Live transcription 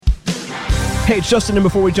Hey, it's Justin, and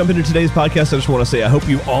before we jump into today's podcast, I just want to say I hope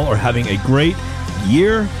you all are having a great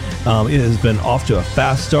year. It has been off to a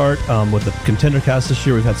fast start with the ContenderCast this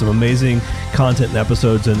year. We've had some amazing content and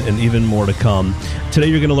episodes and even more to come. Today,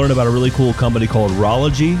 you're going to learn about a really cool company called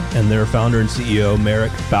Rology, and their founder and CEO,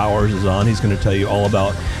 Merrick Bowers, is on. He's going to tell you all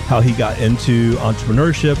about how he got into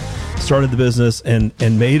entrepreneurship, started the business, and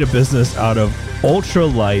made a business out of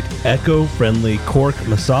ultra-light, eco-friendly cork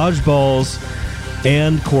massage balls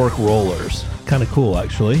and cork rollers. Kind of cool,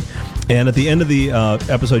 actually. And at the end of the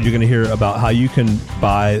episode, you're going to hear about how you can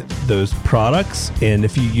buy those products. And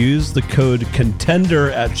if you use the code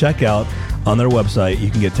CONTENDER at checkout on their website, you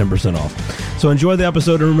can get 10% off. So enjoy the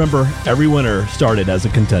episode, and remember, every winner started as a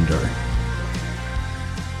contender.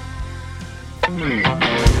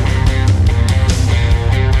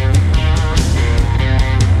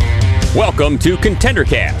 Welcome to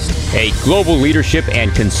ContenderCast, a global leadership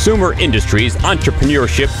and consumer industries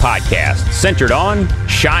entrepreneurship podcast centered on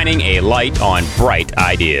shining a light on bright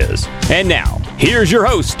ideas. And now, here's your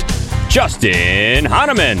host, Justin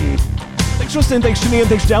Hahnemann. Thanks for listening, thanks for tuning in,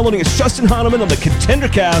 thanks for downloading. It's Justin Hahnemann on the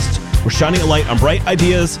ContenderCast. We're shining a light on bright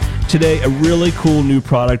ideas. Today, a really cool new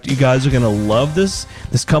product. You guys are going to love this.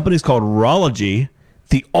 This company is called Rology,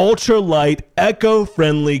 the ultra-light,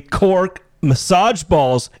 eco-friendly cork massage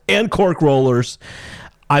balls and cork rollers.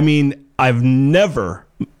 I mean, I've never,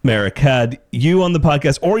 Merrick, had you on the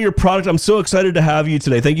podcast or your product. I'm so excited to have you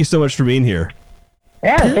today. Thank you so much for being here.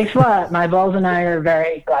 Yeah, thanks a lot. My balls and I are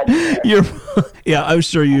very glad to be here. Yeah, I'm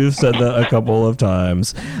sure you've said that a couple of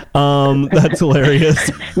times. That's hilarious.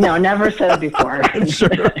 No, never said it before. I'm sure.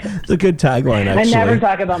 It's a good tagline, actually. I never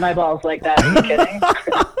talk about my balls like that. Are you kidding?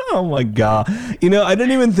 Oh, my God. You know, I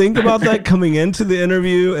didn't even think about that coming into the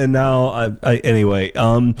interview, and now, anyway,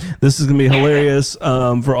 this is going to be hilarious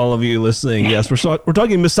for all of you listening. Yes, we're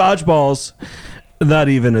talking massage balls. That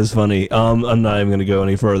even is funny. I'm not even going to go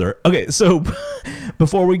any further. Okay, so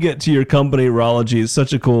before we get to your company, Rology, it's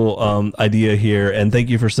such a cool idea here, and thank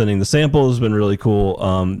you for sending the samples. It's been really cool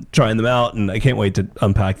trying them out, and I can't wait to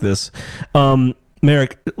unpack this.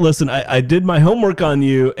 Merrick, listen, I did my homework on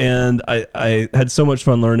you, and I had so much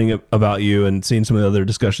fun learning about you and seeing some of the other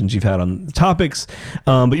discussions you've had on the topics.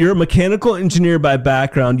 But you're a mechanical engineer by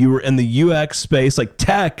background. You were in the UX space, like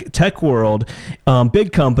tech world,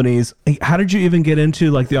 big companies. How did you even get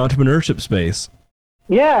into like the entrepreneurship space?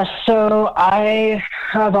 Yeah, so I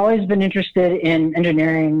have always been interested in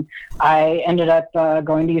engineering. I ended up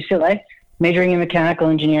going to UCLA, majoring in mechanical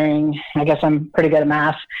engineering. I guess I'm pretty good at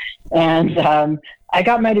math. And I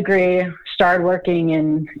got my degree, started working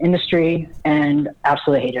in industry, and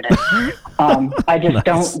absolutely hated it. I just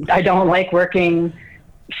don't like working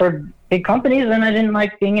for big companies, and I didn't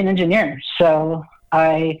like being an engineer. So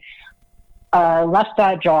I left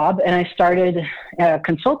that job, and I started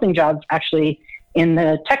consulting jobs actually in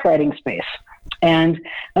the tech writing space. And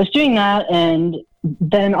I was doing that, and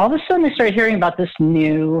then all of a sudden I started hearing about this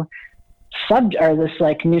new subject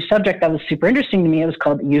that was super interesting to me. It was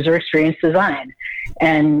called user experience design,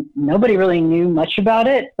 and nobody really knew much about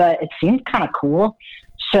it, but it seemed kind of cool.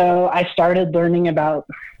 So I started learning about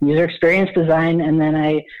user experience design, and then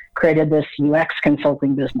I created this UX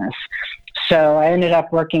consulting business. So I ended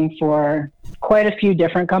up working for quite a few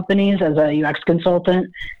different companies as a UX consultant,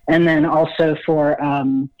 and then also for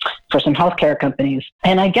some healthcare companies.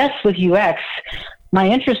 And I guess with UX, my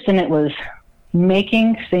interest in it was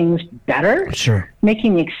making things better, sure,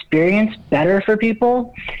 making the experience better for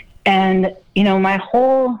people. And, you know, my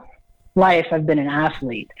whole life I've been an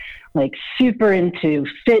athlete, like super into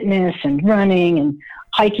fitness and running and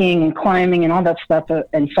hiking and climbing and all that stuff,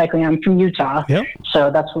 and cycling. I'm from Utah, yep.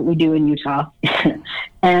 So that's what we do in Utah.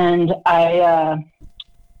 And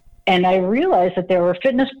I realized that there were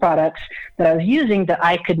fitness products that I was using that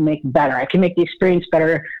I could make better. I could make the experience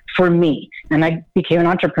better for me. And I became an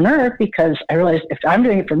entrepreneur because I realized if I'm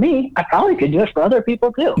doing it for me, I probably could do it for other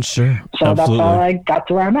people too. Sure. So absolutely. That's how I got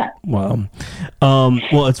to where I'm at. Wow.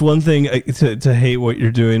 Well, it's one thing to hate what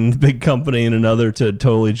you're doing, big company, and another to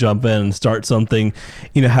totally jump in and start something.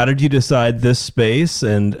 You know, how did you decide this space,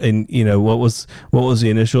 and you know, what was the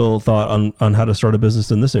initial thought on how to start a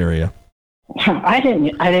business in this area? I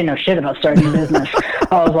didn't know shit about starting a business.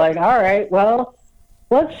 I was like, all right, well,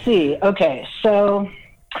 let's see. Okay, so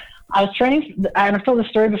I was training. I've told the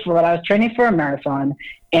story before, but I was training for a marathon,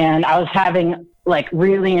 and I was having like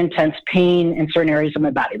really intense pain in certain areas of my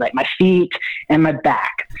body, like my feet and my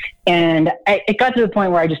back. And it got to the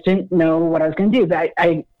point where I just didn't know what I was going to do. But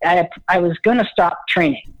I was going to stop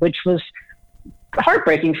training, which was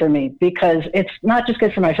heartbreaking for me because it's not just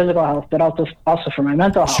good for my physical health, but also for my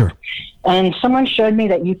mental health. Sure. And someone showed me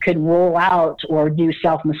that you could roll out or do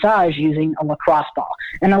self-massage using a lacrosse ball.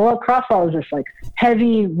 And a lacrosse ball is this like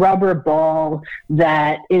heavy rubber ball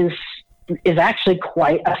that is actually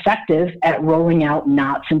quite effective at rolling out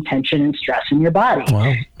knots and tension and stress in your body.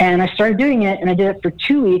 Wow. And I started doing it, and I did it for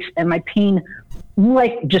 2 weeks, and my pain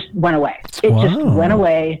like just went away. It just went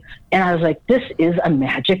away, and I was like, this is a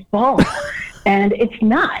magic ball. And it's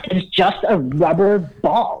not. It's just a rubber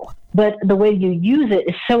ball. But the way you use it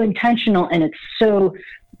is so intentional, and it's so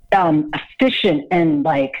efficient, and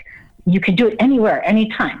like you can do it anywhere,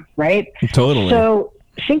 anytime, right? Totally. So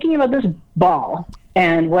thinking about this ball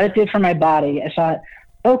and what it did for my body, I thought,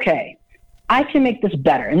 okay, I can make this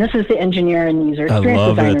better. And this is the engineer and user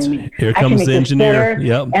experience designer in me. Here comes the engineer.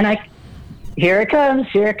 Yep. And here it comes.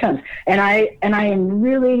 And I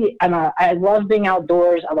love being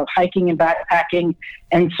outdoors. I love hiking and backpacking.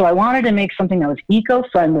 And so I wanted to make something that was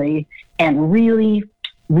eco-friendly and really,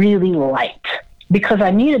 really light, because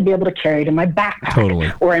I needed to be able to carry it in my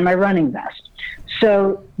backpack or in my running vest.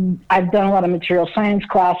 So I've done a lot of material science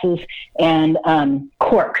classes, and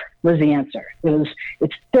cork was the answer.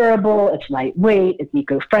 It's durable, it's lightweight, it's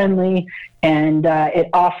eco-friendly, and it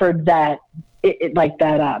offered that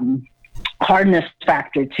hardness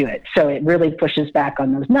factor to it. So it really pushes back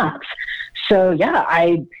on those knots. So yeah,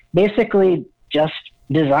 I basically just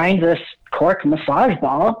designed this cork massage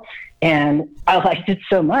ball, and I liked it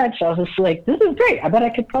so much. I was just like, this is great. I bet I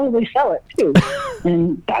could probably sell it too.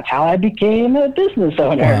 And that's how I became a business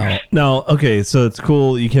owner. Wow. Now, okay, so it's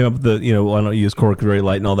cool. You came up with why don't you use cork, very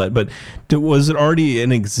light and all that, but was it already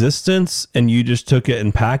in existence and you just took it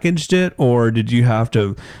and packaged it, or did you have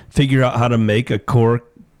to figure out how to make a cork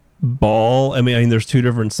ball? I mean, there's two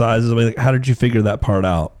different sizes. I mean, how did you figure that part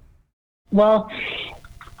out? Well,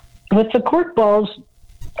 with the cork balls,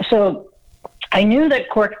 so I knew that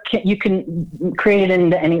cork, you can create it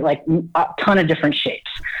into any, like a ton of different shapes.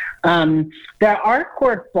 There are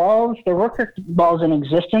cork balls, there were cork balls in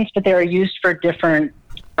existence, but they are used for different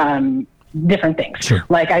things. Sure.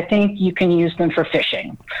 Like I think you can use them for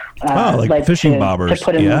fishing. Like fishing bobbers. To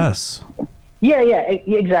put in, yes. Yeah,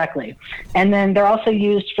 exactly. And then they're also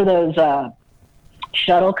used for those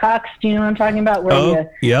shuttlecocks. Do you know what I'm talking about?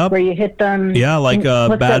 Where you hit them. Yeah, like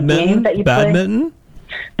badminton. Badminton.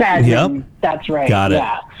 Badminton. Yep. That's right. Got it.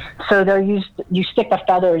 Yeah. So they're used. You stick the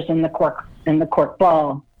feathers in the cork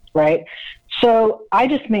ball, right? So I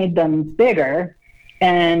just made them bigger,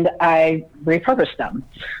 and I repurposed them.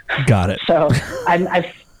 Got it. So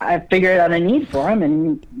I figured out a need for them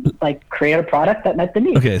and like create a product that met the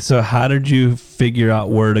need. Okay, so how did you figure out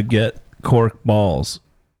where to get cork balls?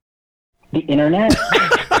 The internet.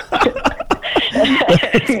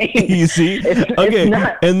 Easy. Okay,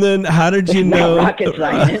 and then how did you know? Rocket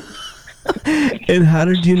science. And how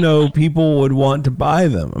did you know people would want to buy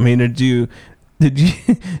them? I mean, did you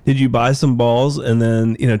buy some balls and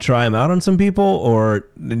then try them out on some people, or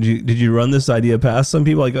did you run this idea past some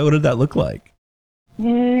people? Like, what did that look like?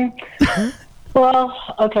 Well,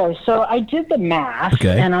 okay, so I did the math,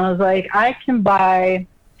 and I was like, I can buy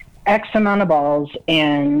X amount of balls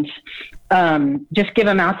and just give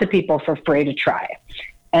them out to people for free to try.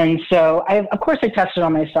 And so, of course, I tested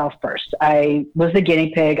on myself first. I was the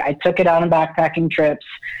guinea pig. I took it out on backpacking trips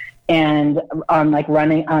and on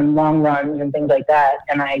running on long runs and things like that,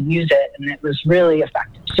 and I used it, and it was really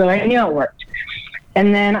effective. So I knew it worked.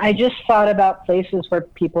 And then I just thought about places where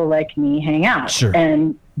people like me hang out. Sure.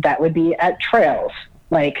 And that would be at trails,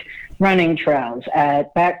 like running trails, at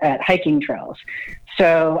hiking trails.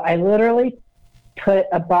 So I literally put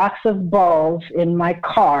a box of balls in my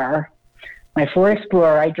car, my Ford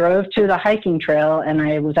Explorer. I drove to the hiking trail, and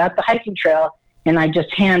I was at the hiking trail, and I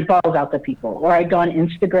just hand balls out to people. Or I'd go on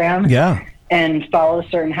Instagram and follow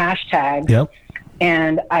certain hashtags. Yep.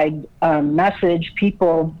 And I'd message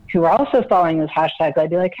people who are also following those hashtags.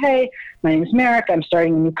 I'd be like, hey, my name is Merrick. I'm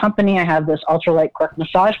starting a new company. I have this ultralight cork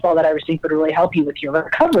massage ball that I received would really help you with your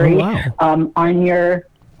recovery on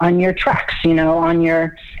your treks,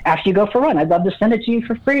 after you go for a run. I'd love to send it to you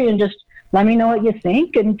for free and just let me know what you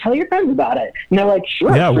think and tell your friends about it. And they're like,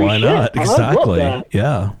 sure. Yeah, why not? Exactly.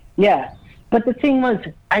 Yeah. Yeah. But the thing was,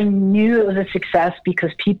 I knew it was a success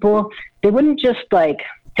because people, they wouldn't just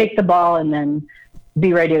take the ball and then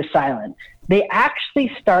be radio silent. They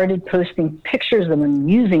actually started posting pictures of them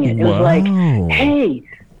using it. It was like, hey,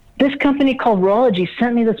 this company called Rolology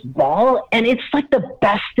sent me this ball, and it's like the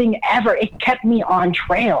best thing ever. It kept me on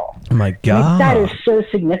trail. Oh my God. That is so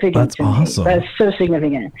significant to me. Awesome. That is so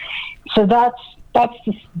significant. So that's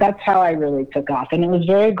that's how I really took off. And it was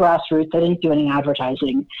very grassroots. I didn't do any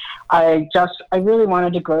advertising. I really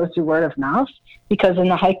wanted to grow through word of mouth, because in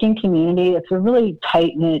the hiking community, it's a really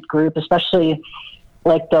tight knit group, especially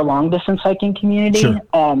like the long distance hiking community. Sure.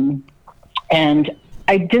 And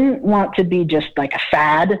I didn't want to be just like a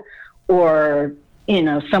fad or,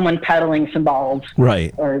 someone peddling some balls,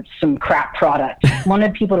 right, or some crap product. I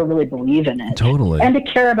wanted people to really believe in it. Totally. And to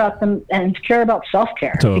care about them and to care about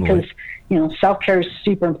self-care. Totally. Because, self-care is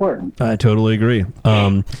super important. I totally agree.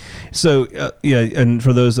 And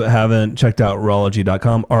for those that haven't checked out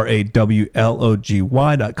Rawlogy.com,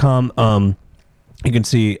 RAWLOGY.com, you can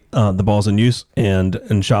see the balls in use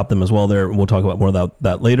and shop them as well there. We'll talk about more about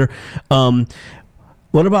that later.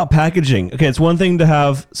 What about packaging? Okay, it's one thing to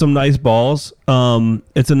have some nice balls.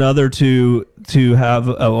 It's another to have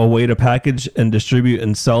a way to package and distribute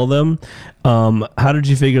and sell them. How did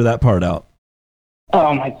you figure that part out?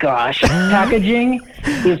 Oh my gosh, packaging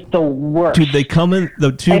is the worst. Dude, they come in,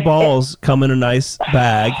 the two balls come in a nice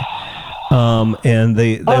bag, and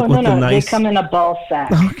they come in a ball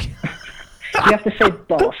sack. Okay. You have to say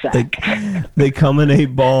ball sack. They come in a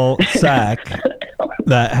ball sack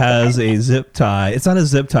that has a zip tie. It's not a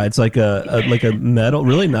zip tie. It's like a metal,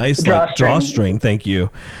 really nice drawstring. Thank you.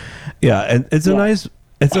 Yeah, and it's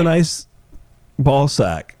a nice ball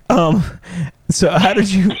sack. So how did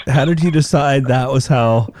you decide that was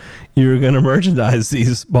how you were going to merchandise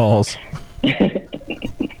these balls?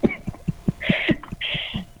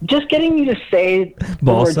 Just getting you to say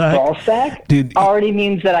the word ball sack, dude, already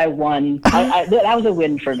means that I won. That was a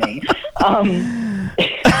win for me.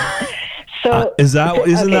 So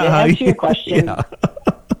isn't that how you answer your question?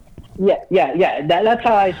 Yeah. That's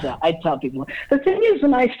how I tell people. The thing is,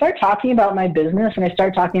 when I start talking about my business and I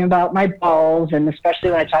start talking about my balls, and especially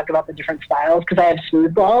when I talk about the different styles, because I have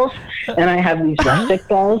smooth balls and I have these rustic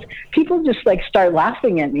balls, people just like start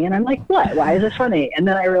laughing at me, and I'm like, what? Why is it funny? And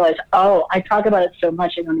then I realize, I talk about it so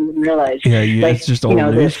much I don't even realize. Yeah, it's just old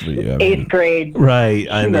news for you. Eighth grade. Right,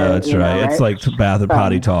 I know, that's right. It's like bath and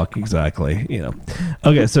potty talk, exactly.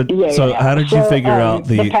 Okay, so how did you figure out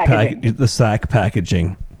the sack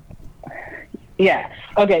packaging? Yeah.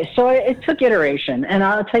 Okay. So it took iteration, and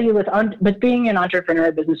I'll tell you, with being an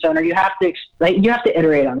entrepreneur, business owner, you have to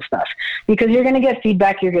iterate on stuff, because you're going to get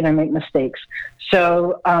feedback, you're going to make mistakes.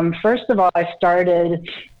 So first of all, I started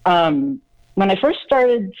when I first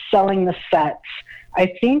started selling the sets. I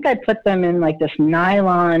think I put them in like this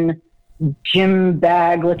nylon gym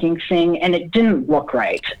bag looking thing, and it didn't look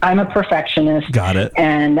right. I'm a perfectionist. Got it.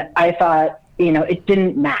 And I thought, it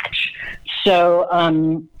didn't match. So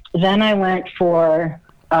then I went for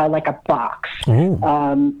like a box.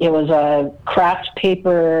 It was a craft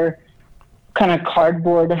paper kind of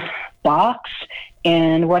cardboard box.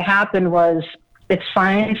 And what happened was, it's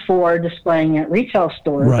fine for displaying at retail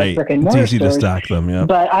stores, right? Like brick and mortar it's easy stores, to stack them, yeah.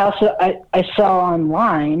 But I sell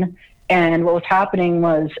online, and what was happening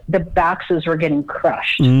was the boxes were getting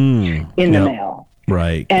crushed in the mail.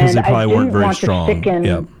 Right, because they probably weren't very strong.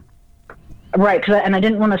 Yep. Right, and I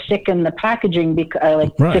didn't want to thicken the packaging,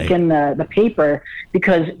 thicken the paper,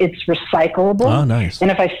 because it's recyclable. Oh, nice.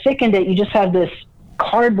 And if I thickened it, you just have this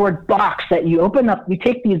cardboard box that you open up, you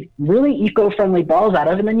take these really eco-friendly balls out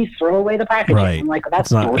of, and then you throw away the packaging. Right. I'm like, that's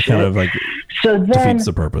it's not bullshit. Kind of like so then, defeats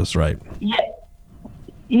the purpose, right?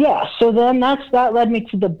 Yeah. So then that led me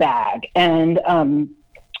to the bag, and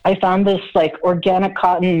I found this like organic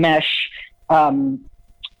cotton mesh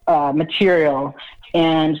material,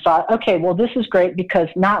 and thought, okay, well, this is great, because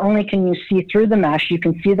not only can you see through the mesh, you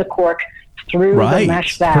can see the cork through the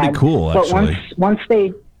mesh bag. Pretty cool, actually.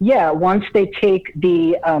 But once they take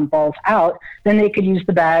the balls out, then they could use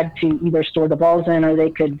the bag to either store the balls in, or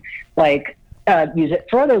they could use it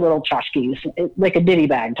for other little tchotchkes, like a ditty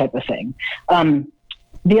bag type of thing. I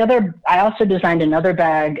also designed another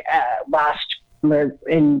bag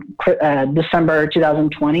in December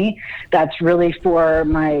 2020. That's really for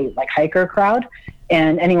my hiker crowd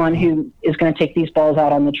and anyone who is going to take these balls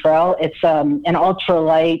out on the trail. It's an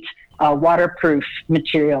ultralight waterproof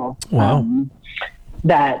material. Wow.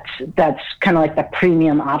 That's kind of like the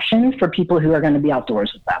premium option for people who are going to be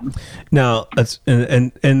outdoors with them. Now that's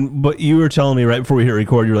and but you were telling me right before we hit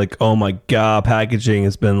record, you're like, oh my God, packaging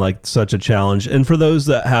has been like such a challenge. And for those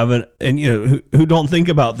that haven't, and who don't think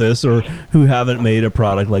about this, or who haven't made a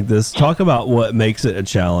product like this, talk about what makes it a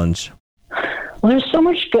challenge. Well, there's so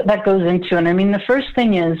much that goes into it. I mean, the first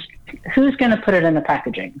thing is, who's going to put it in the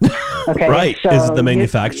packaging? Okay, right? So is it the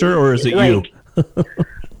manufacturer, or is it you?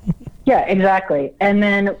 Yeah, exactly. And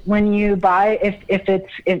then when you buy,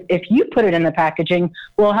 if you put it in the packaging,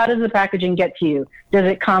 well, how does the packaging get to you? Does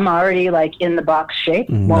it come already like in the box shape?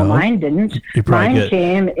 No. Well, mine didn't. Mine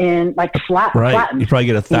came in like flat. Right. Flattened, you probably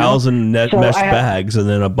get 1,000 mesh bags and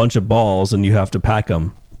then a bunch of balls, and you have to pack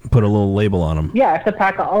them, put a little label on them. Yeah, I have to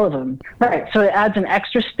pack all of them. Right. So it adds an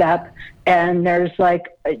extra step, and there's like,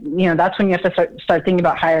 that's when you have to start thinking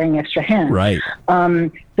about hiring extra hands. Right.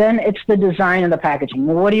 Then it's the design of the packaging.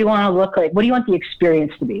 Well, what do you want to look like? What do you want the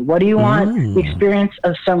experience to be? What do you want the experience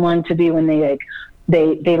of someone to be when they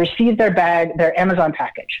receive their bag, their Amazon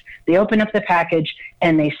package? They open up the package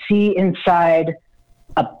and they see inside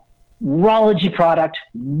a Rawlogy product.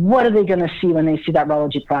 What are they going to see when they see that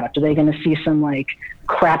Rawlogy product? Are they going to see some like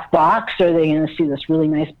crap box, or are they going to see this really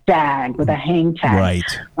nice bag with a hang tag?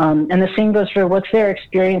 Right. And the same goes for what's their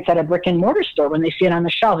experience at a brick and mortar store when they see it on the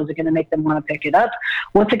shelf. Is it going to make them want to pick it up?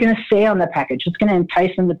 What's it going to say on the package? What's going to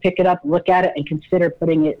entice them to pick it up, look at it, and consider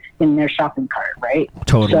putting it in their shopping cart, right?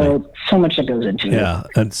 Totally. So much that goes into it. Yeah,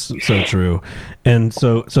 that's so true. And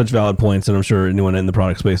so such valid points, and I'm sure anyone in the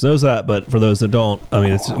product space knows that, but for those that don't, I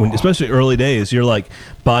mean, especially early days, you're like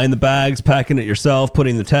buying the bags, packing it yourself,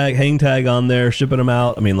 putting the hang tag on there, shipping them out.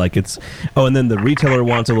 I mean, like and then the retailer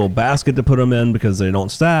wants a little basket to put them in because they don't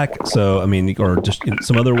stack. So, I mean, or just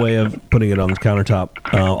some other way of putting it on the countertop.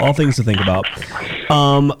 All things to think about.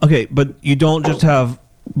 Okay, but you don't just have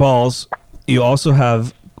balls. You also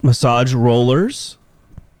have massage rollers.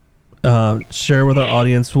 Share with our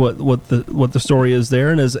audience what the story is there,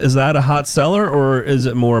 and is that a hot seller, or is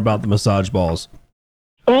it more about the massage balls?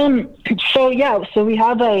 So we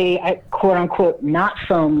have a quote unquote not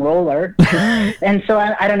foam roller. And so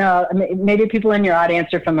I don't know, maybe people in your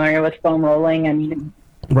audience are familiar with foam rolling, and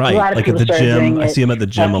right, like at the gym. I see them at the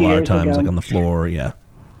gym a lot of times, ago. like on the floor. Yeah.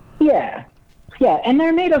 And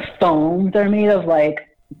they're made of foam. They're made of like,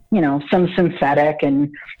 some synthetic.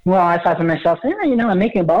 And well, I thought to myself, I'm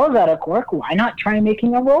making balls out of cork. Why not try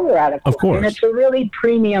making a roller out of cork? Of course. And it's a really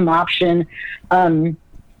premium option.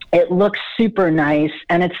 It looks super nice,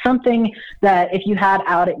 and it's something that if you had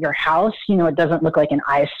out at your house, it doesn't look like an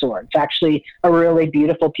eyesore. It's actually a really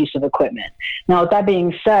beautiful piece of equipment. Now, with that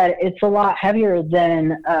being said, it's a lot heavier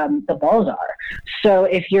than the balls are. So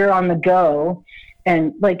if you're on the go,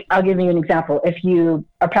 and like, I'll give you an example. If you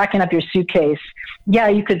are packing up your suitcase,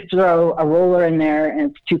 you could throw a roller in there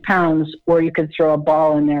and it's 2 pounds, or you could throw a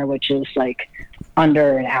ball in there, which is like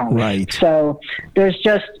under an ounce. Right. So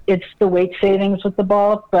it's the weight savings with the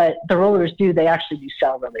ball, but the rollers they actually do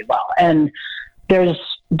sell really well. And they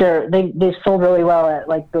sold really well at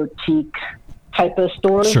like boutique type of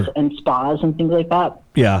stores and spas and things like that.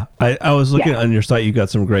 Yeah. I was looking on your site. You got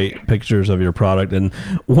some great pictures of your product, and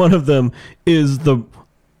one of them is the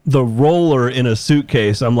roller in a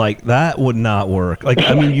suitcase. I'm like, that would not work. Like,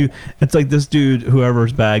 I mean, it's like this dude,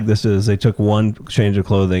 whoever's bag this is, they took one change of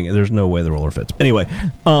clothing and there's no way the roller fits. Anyway,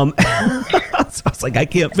 I was like, I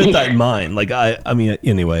can't fit that in mine. Like, I mean,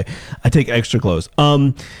 anyway, I take extra clothes.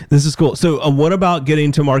 This is cool. So what about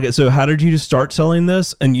getting to market? So how did you start selling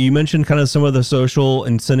this? And you mentioned kind of some of the social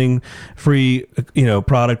and sending free,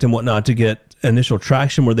 product and whatnot to get initial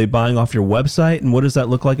traction. Were they buying off your website, and what does that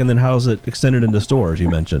look like? And then how is it extended into stores, you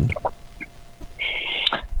mentioned?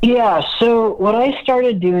 Yeah. So what I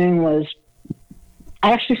started doing was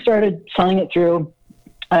I actually started selling it through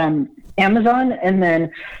Amazon and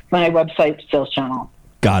then my website sales channel.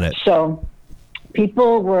 Got it. So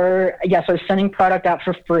people were, so I was sending product out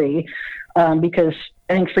for free because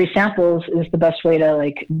I think free samples is the best way to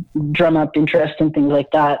like drum up interest and things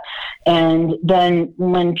like that. And then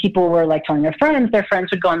when people were like telling their friends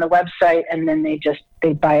would go on the website and then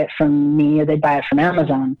they'd buy it from me or they'd buy it from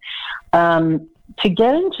Amazon. To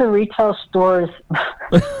get into retail stores,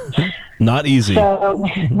 not easy. So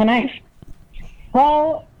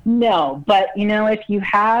no, but if you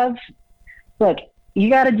have, look, you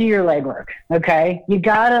got to do your legwork. Okay. You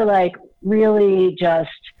got to like really just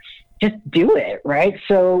do it, right?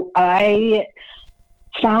 So I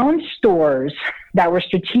found stores that were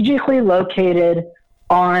strategically located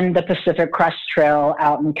on the Pacific Crest Trail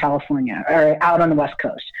out in California, or out on the West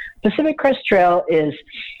Coast. Pacific Crest Trail is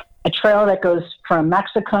a trail that goes from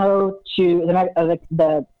Mexico to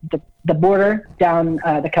the border, down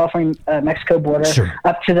the California-Mexico border,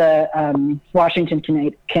 up to the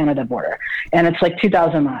Washington-Canada border. And it's like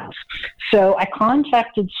 2,000 miles. So I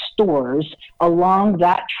contacted stores along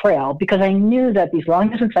that trail because I knew that these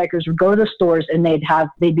long-distance hikers would go to the stores and they'd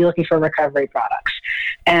be looking for recovery products.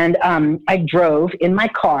 And I drove in my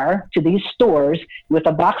car to these stores with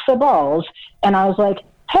a box of balls, and I was like,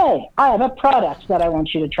 hey, I have a product that I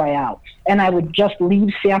want you to try out. And I would just leave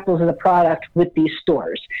samples of the product with these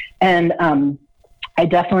stores. And I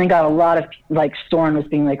definitely got a lot of like store owners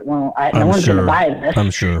being like, well, no one's going to buy this.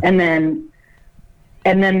 I'm sure. And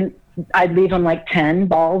then I'd leave them like 10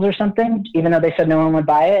 balls or something, even though they said no one would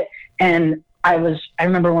buy it. And I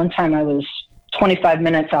remember one time I was 25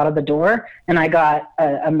 minutes out of the door and I got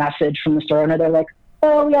a message from the store owner. They're like,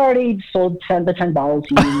 oh, we already sold 10 balls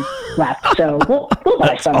you left, so we'll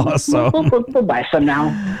buy some. Awesome. We'll buy some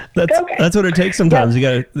now. That's what it takes sometimes. You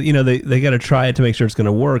got to, they got to try it to make sure it's going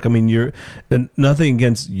to work. I mean, you're nothing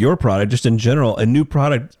against your product, just in general, a new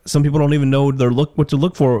product. Some people don't even know what to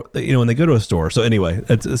look for, when they go to a store. So anyway,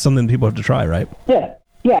 it's something people have to try, right?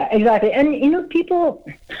 Yeah, exactly. And people.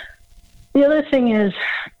 The other thing is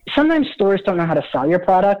sometimes stores don't know how to sell your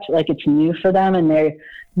product. Like it's new for them, and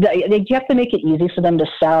you have to make it easy for them to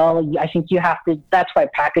sell. I think you have to, that's why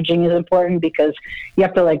packaging is important, because you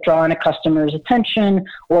have to like draw in a customer's attention,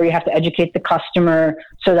 or you have to educate the customer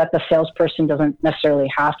so that the salesperson doesn't necessarily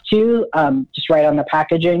have to just write on the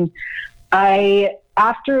packaging.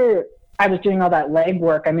 After I was doing all that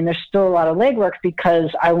legwork, I mean, there's still a lot of legwork because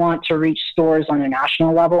I want to reach stores on a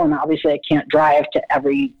national level. And obviously I can't drive to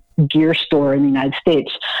every gear store in the United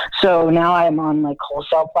States. So now I'm on like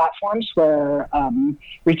wholesale platforms where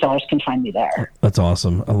retailers can find me there. That's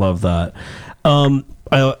awesome. I love that.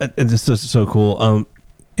 It's just so cool.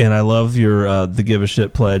 And I love your the Give a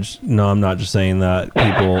Shit pledge. No, I'm not just saying that.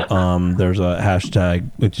 People, there's a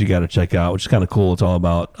hashtag which you got to check out, which is kind of cool. It's all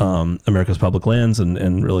about America's public lands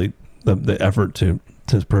and really the effort to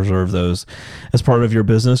preserve those as part of your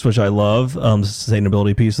business, which I love. The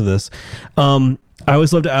sustainability piece of this. I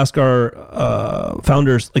always love to ask our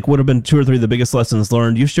founders, like, what have been 2 or 3 of the biggest lessons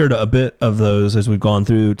learned? You've shared a bit of those as we've gone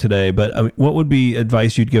through today, but I mean, what would be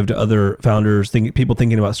advice you'd give to other founders, people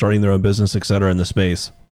thinking about starting their own business, et cetera, in the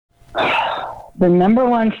space? The number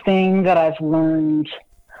one thing that I've learned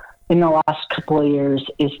in the last couple of years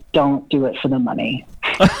is don't do it for the money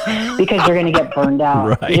because you're going to get burned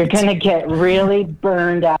out. Right. You're going to get really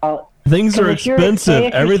burned out. Things are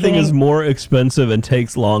expensive. Everything is more expensive and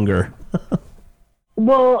takes longer.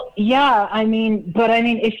 Well, yeah, but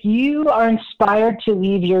if you are inspired to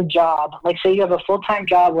leave your job, like say you have a full-time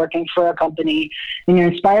job working for a company and you're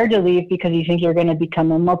inspired to leave because you think you're going to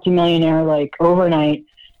become a multimillionaire like overnight,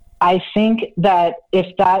 I think that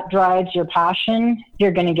if that drives your passion,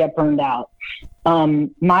 you're going to get burned out.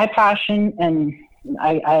 My passion, and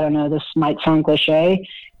I don't know, this might sound cliche,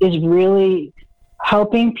 is really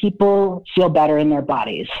helping people feel better in their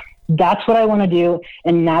bodies. That's what I want to do,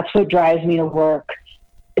 and that's what drives me to work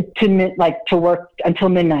to work until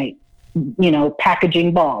midnight,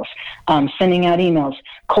 packaging balls, sending out emails,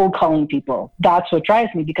 cold calling people. That's what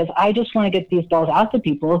drives me, because I just want to get these balls out to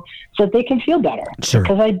people so that they can feel better. Sure.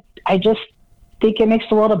 Because I just think it makes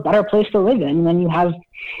the world a better place to live in when you have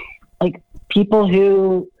like people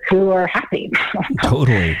who are happy.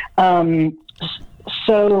 Totally.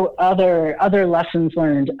 So other lessons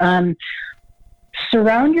learned.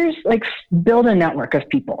 Build a network of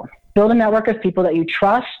people. Build a network of people that you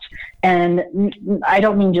trust. And I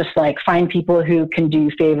don't mean just like find people who can do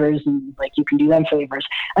favors and like you can do them favors.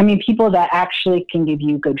 I mean people that actually can give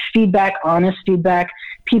you good feedback, honest feedback,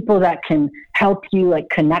 people that can help you like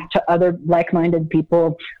connect to other like-minded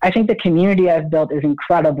people. I think the community I've built is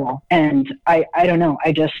incredible. And I don't know,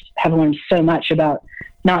 I just have learned so much about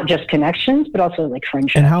not just connections, but also like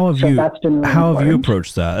friendship. And how have you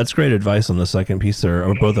approached that? That's great advice on the second piece there,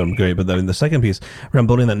 or both of them great, but the second piece around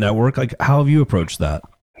building that network, like how have you approached that?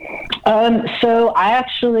 So I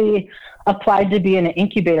actually applied to be in an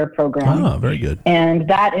incubator program. Oh, very good. And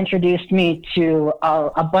that introduced me to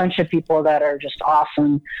a bunch of people that are just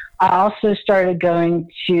awesome. I also started going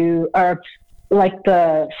to,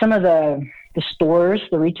 some of the stores,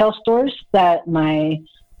 the retail stores that my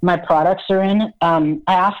products are in. I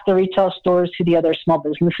asked the retail stores who the other small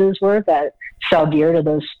businesses were that sell gear to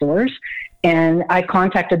those stores. And I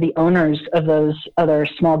contacted the owners of those other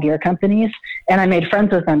small gear companies, and I made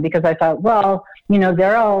friends with them because I thought, well,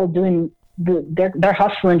 they're all doing, they're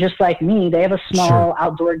hustling just like me. They have a small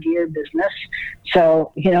outdoor gear business.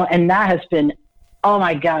 So, and that has been, oh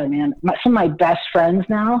my God, man, some of my best friends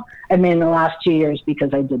now I've made in the last 2 years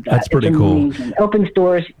because I did that. That's pretty cool. Opens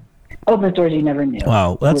doors you never knew.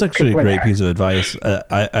 Wow, that's actually a great piece of advice.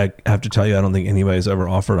 I have to tell you, I don't think anybody's ever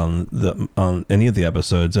offered on any of the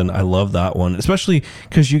episodes, and I love that one, especially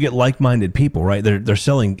because you get like-minded people, right? They're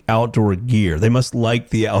selling outdoor gear. They must like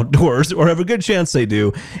the outdoors, or have a good chance they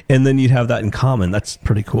do, and then you'd have that in common. That's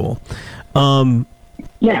pretty cool. Yeah,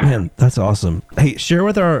 man, that's awesome. Hey, share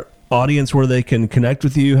with our audience where they can connect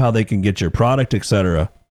with you, how they can get your product, etc.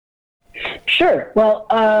 Sure. Well,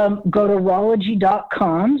 go to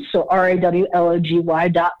Rawlogy.com, so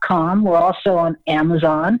RAWLOGY.com. We're also on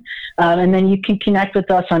Amazon. And then you can connect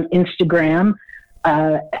with us on Instagram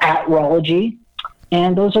at Rawlogy.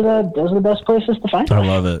 And those are the best places to find us. I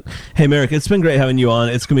love it. Hey, Merrick, it's been great having you on.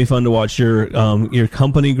 It's going to be fun to watch your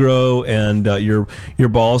company grow and your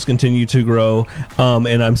balls continue to grow.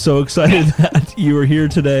 And I'm so excited that you were here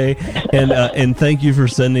today. And thank you for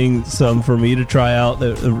sending some for me to try out.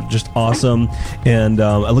 They're just awesome. And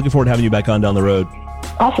I'm looking forward to having you back on down the road.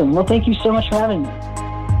 Awesome. Well, thank you so much for having me.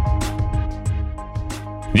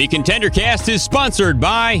 The ContenderCast is sponsored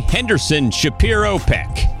by Henderson Shapiro Peck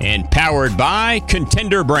and powered by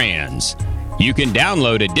Contender Brands. You can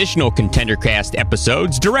download additional ContenderCast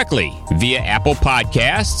episodes directly via Apple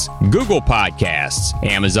Podcasts, Google Podcasts,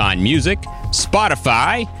 Amazon Music,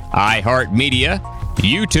 Spotify, iHeartMedia,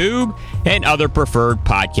 YouTube, and other preferred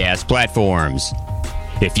podcast platforms.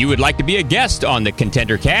 If you would like to be a guest on the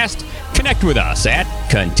ContenderCast, connect with us at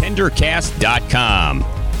ContenderCast.com.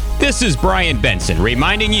 This is Brian Benson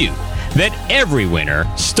reminding you that every winner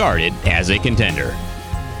started as a contender.